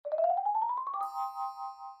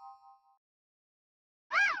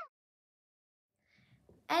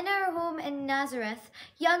In our home in Nazareth,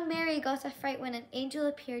 young Mary got a fright when an angel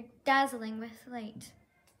appeared, dazzling with light.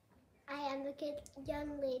 I am a good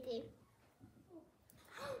young lady.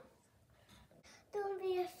 Don't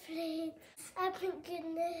be afraid. I thank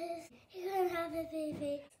goodness you're going to have a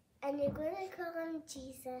baby and you're going to call him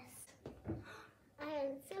Jesus. I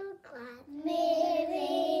am so glad.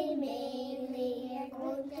 Mary, Mary, you're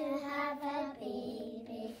going to have a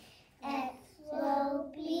baby. It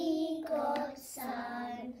will be God's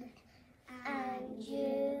son, and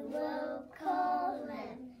you will call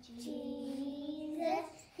him Jesus.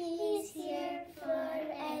 He's here for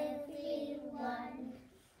everyone.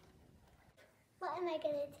 What am I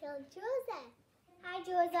going to tell Joseph? Hi,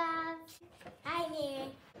 Joseph. Hi, Mary.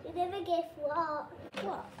 You never guess what?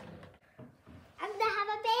 What? I'm going to have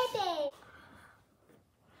a baby.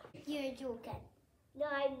 You're joking. No,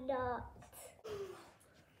 I'm not.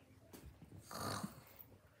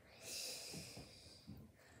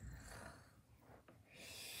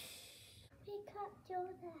 Wake up,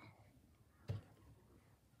 Joseph.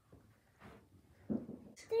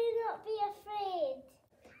 Do not be afraid.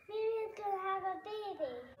 Mary's going to have a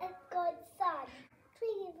baby. It's God's son.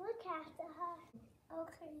 Please look after her.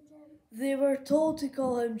 Okay, then. They were told to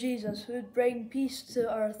call him Jesus, who would bring peace to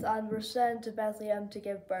earth, and were sent to Bethlehem to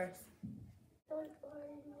give birth. Don't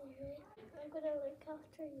worry, Mary. I'm going to look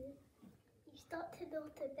after you. You start to go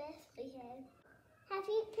to Bethlehem. Have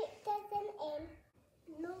you picked us in?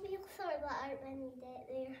 No, we'll sort that out when we get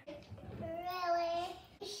there. Really?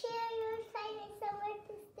 You sure you're finding somewhere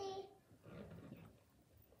to stay?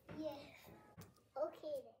 Yes.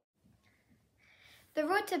 Okay then. The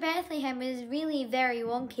road to Bethlehem was really very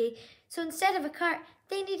wonky, so instead of a cart,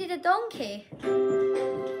 they needed a donkey.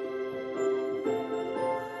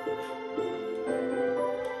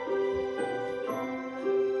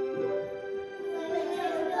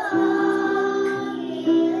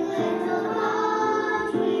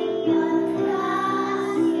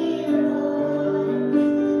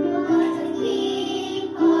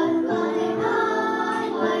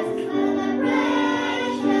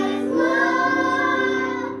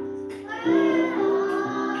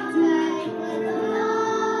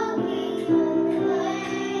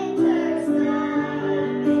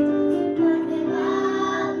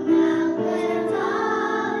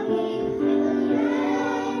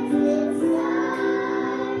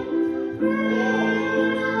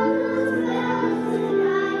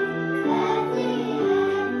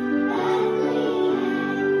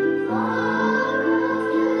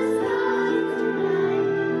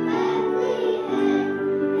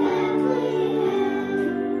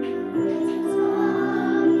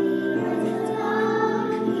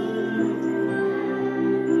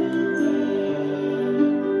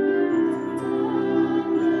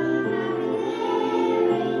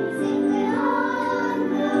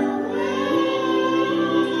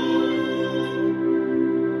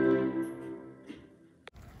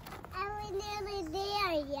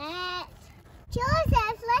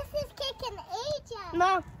 Joseph, let's just kick an agent.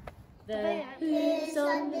 Mom. The hooves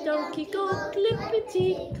on the donkey go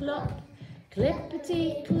clippity-clop,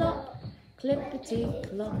 clippity-clop,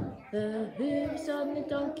 clippity-clop. The hooves on the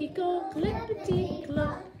donkey go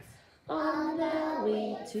clippity-clop, on their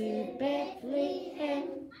way to Bethlehem.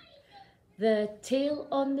 The tail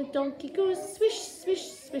on the donkey goes swish, swish,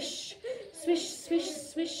 swish, swish, swish,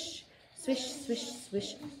 swish, swish, swish,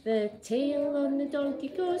 swish. The tail on the donkey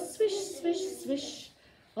goes swish, swish, swish,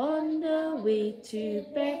 on the way to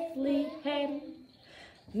Bethlehem.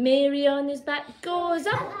 Mary on his back goes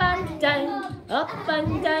up and down, up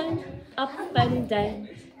and down, up and down.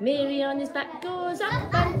 Mary on his back goes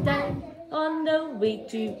up and down, on the way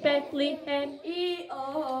to Bethlehem.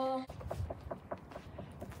 E-oh.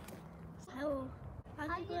 Hello. How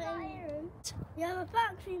do you got iron? You have a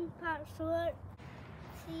vaccine passport.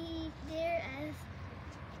 See, there is.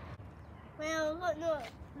 Well, what not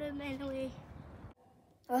room anyway.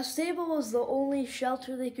 A stable was the only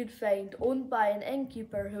shelter they could find, owned by an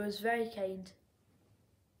innkeeper who was very kind.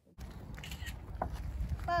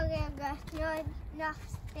 Well, there's not enough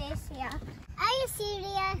space here. Are you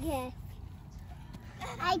serious? Yes.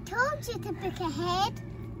 I told you to book ahead.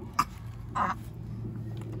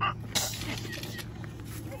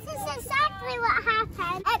 This is exactly what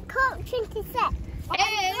happened at COP26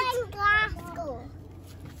 in Glasgow.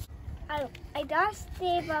 I just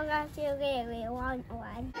stable as you really want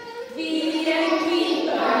one. The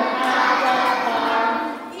innkeeper had a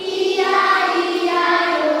farm, E-I-E-I-O,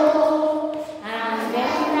 and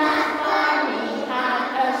in that farm he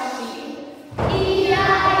had a sheep,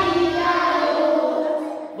 E-I-E-I-O,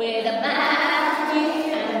 with a man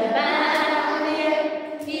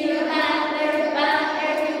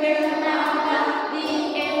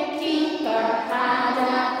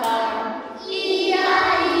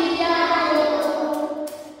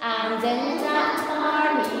And in that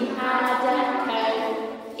farm he had a cow,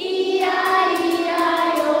 E-I-E-I-O,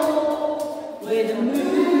 with a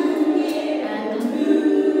moo here and a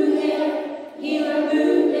moo there, here a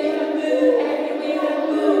moo, there a moo, everywhere a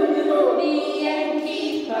moo, moo. The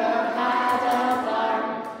innkeeper had a barn,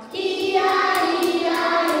 E-I-E-I-O,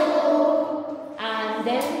 and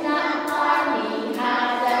in that barn he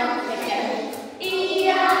had a chicken,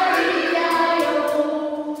 E-I-E-I-O,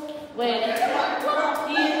 with a cluck cluck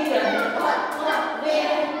here and a cluck cluck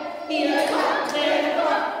there, here a cluck, there a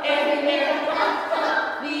cluck, everywhere a cluck cluck.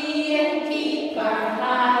 The innkeeper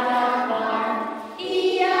had a barn,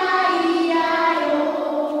 E-I-E-I-O,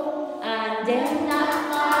 and in that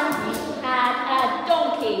barn he had a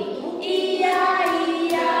donkey,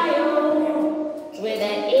 E-I-E-I-O, with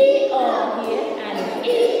an E-O here and an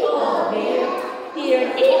E-O there, here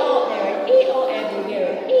an E-O, there an E-O, everywhere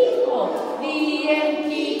an E-O. The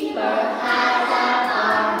innkeeper had a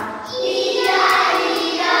barn, E-I-E-I-O.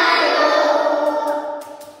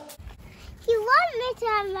 You want me to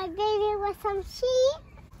have my baby with some sheep?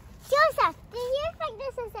 Joseph, do you think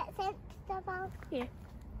this is acceptable? Yeah.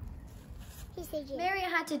 He said yes. Mary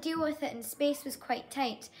had to deal with it and space was quite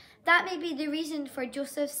tight. That may be the reason for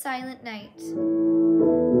Joseph's silent night.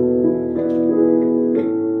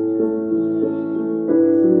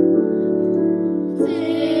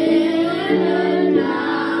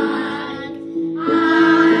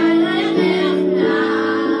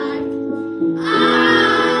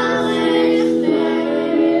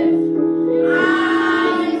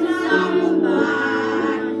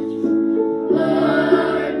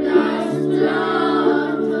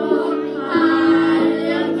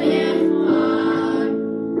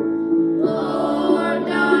 Oh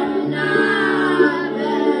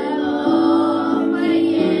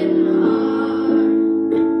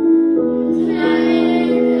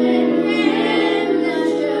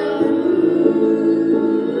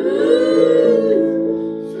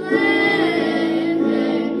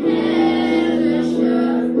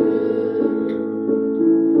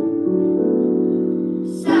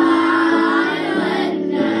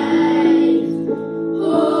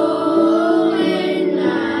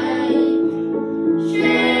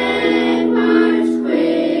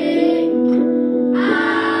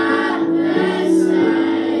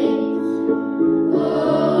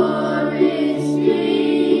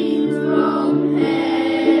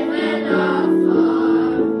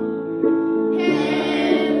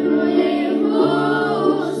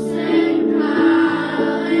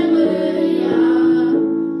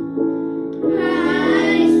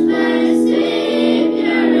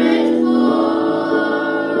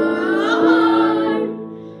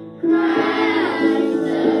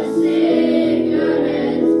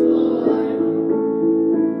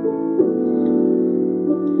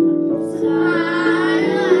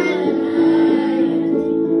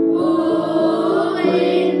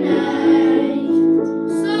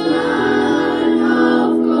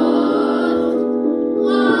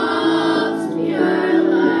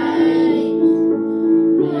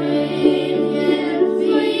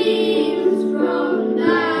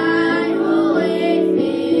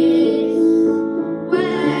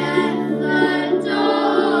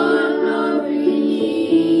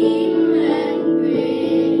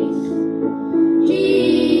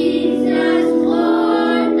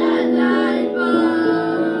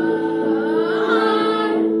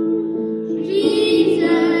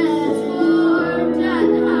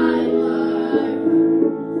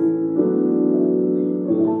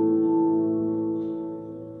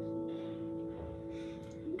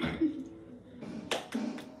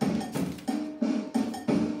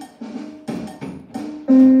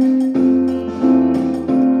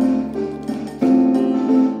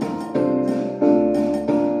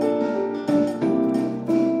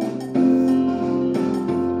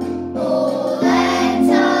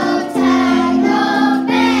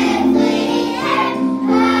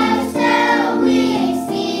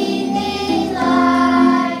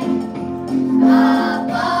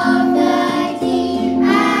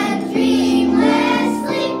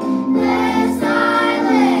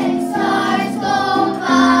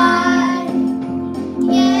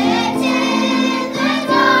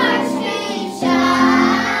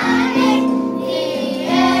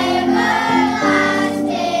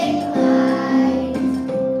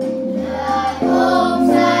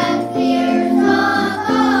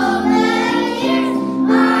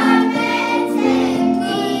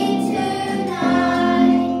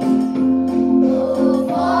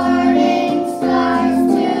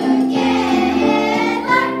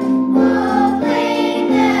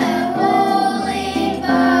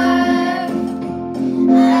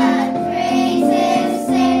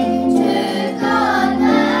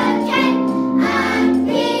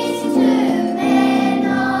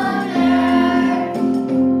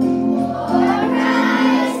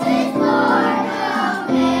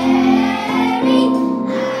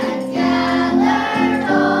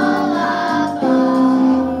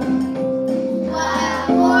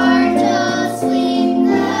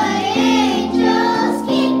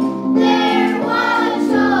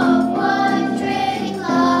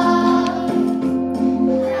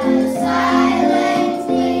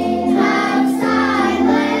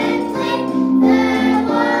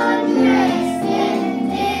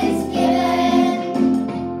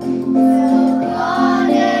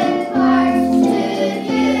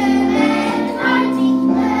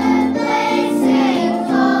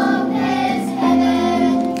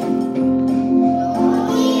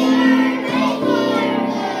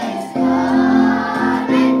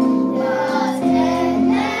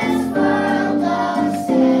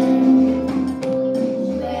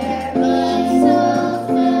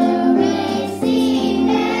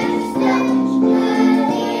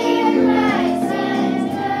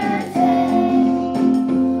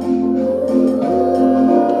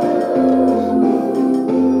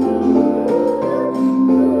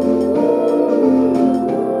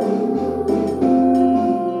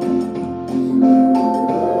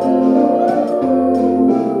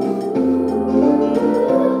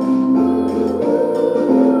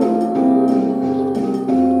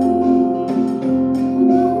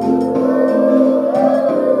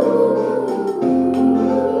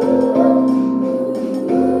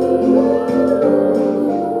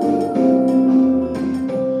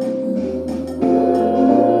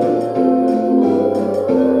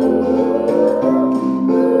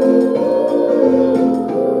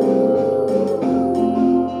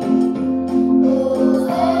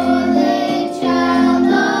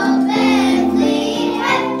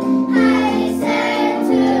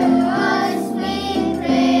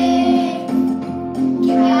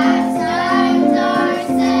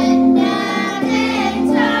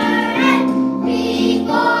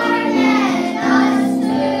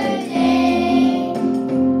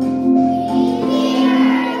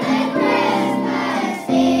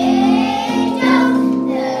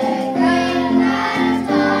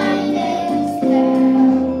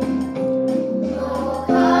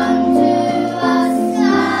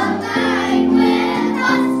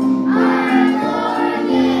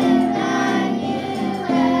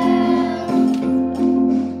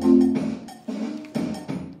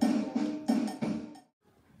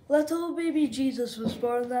Jesus was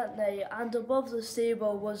born that night, and above the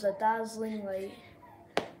stable was a dazzling light.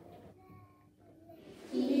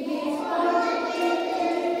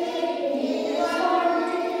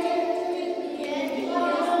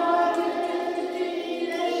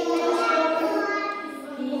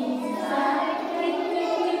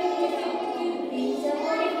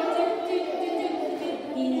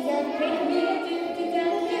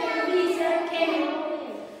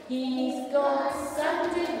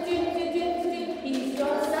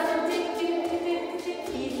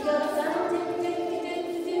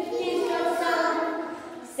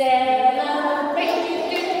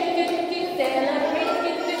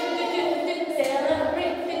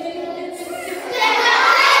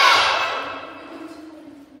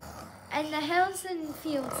 In the hills and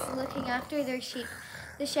fields looking after their sheep,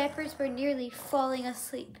 the shepherds were nearly falling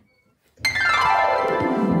asleep. Hallelujah!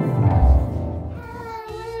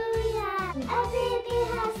 A baby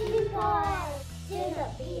has been born. Do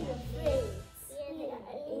not be afraid. See an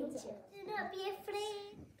angel. Do not be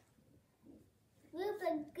afraid. We'll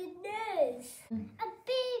bring good news. A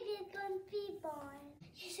baby is going to be born.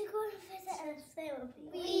 You should go and visit us.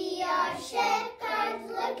 We are shepherds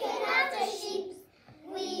looking after sheep.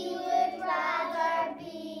 We would rather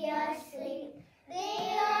be asleep.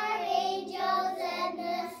 They are angels in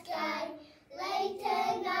the sky,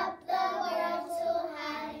 lighting up the world so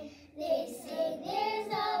high. They say there's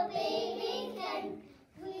a baby king.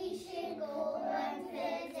 We should go and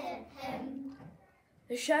visit him.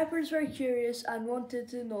 The shepherds were curious and wanted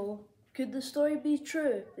to know, could the story be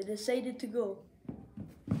true? They decided to go.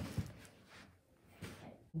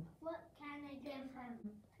 What can I give him?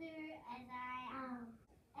 Poor as I am.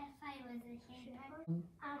 If I was a shepherd,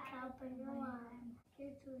 I'd help in your lamb.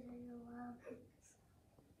 Here to your lamb.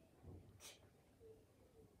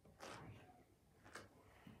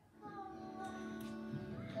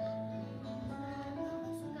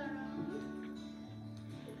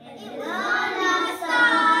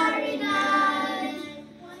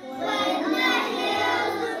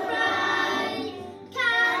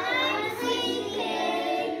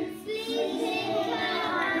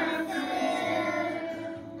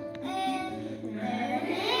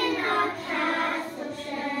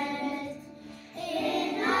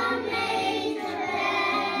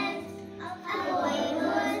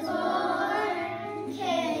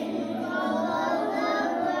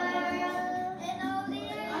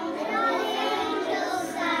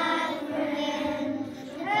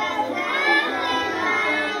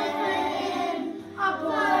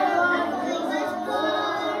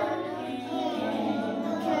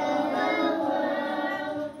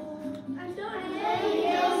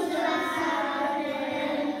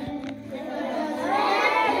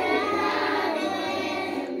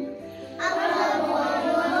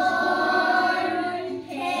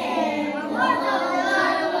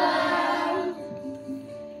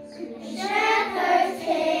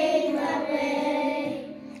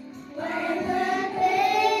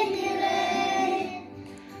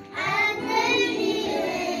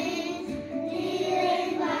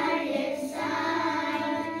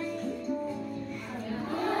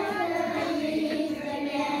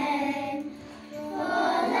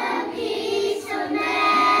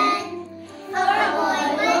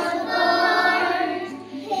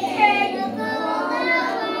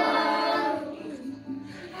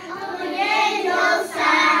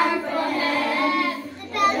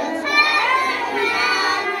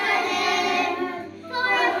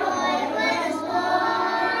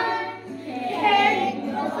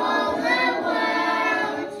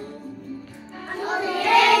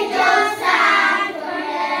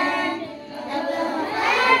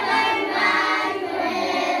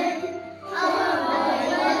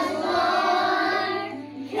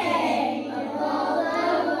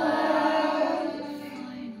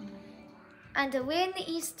 And away in the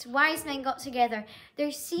east, wise men got together.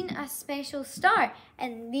 They'd seen a special star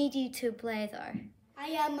and needed to blether. I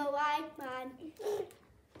am a wise man.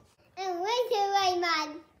 I'm a wise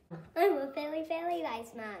man. I'm a very, very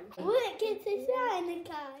wise man. Look, it's a star in the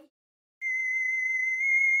sky.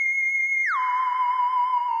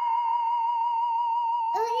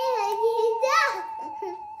 Oh yeah,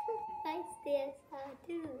 I see a star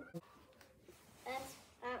too.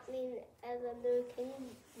 That means a new king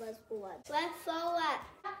was born. Let's forward.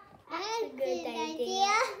 That's a good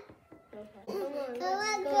idea. Okay. Come on,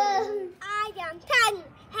 let's go. I am King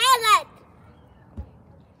Herod.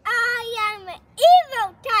 I am an evil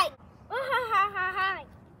king.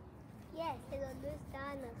 Yes, there's a new star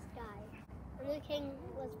in the sky. A new king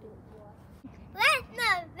was born. Let's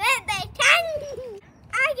not be king.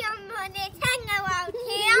 I am the king around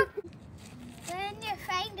here. When you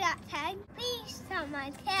find that thing, please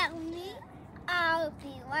someone tell me. I'll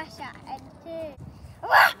be listening too.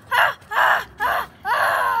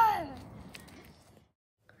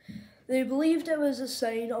 They believed it was a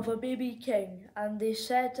sign of a baby king, and they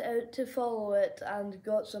set out to follow it and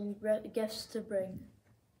got some gifts to bring.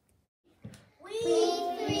 We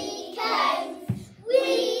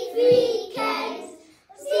three kings,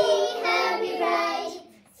 see how we ride,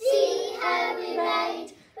 see how we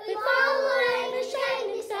ride. We follow the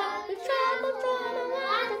shining star, We traveled from a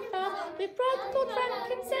land afar. We brought gold,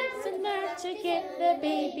 frankincense, and myrrh to give the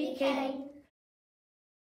baby king.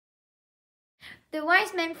 The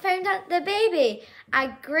wise men found out the baby, a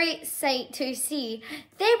great sight to see.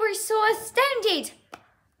 They were so astounded,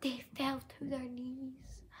 they fell to their knees.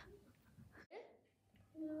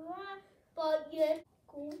 but you're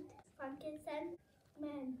gold, frankincense,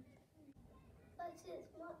 men. But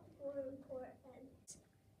it's much more important.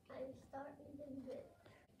 I'm starting to book.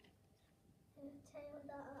 A tale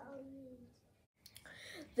that I'll read.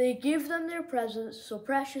 They gave them their presents, so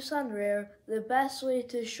precious and rare, the best way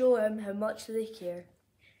to show him how much they care.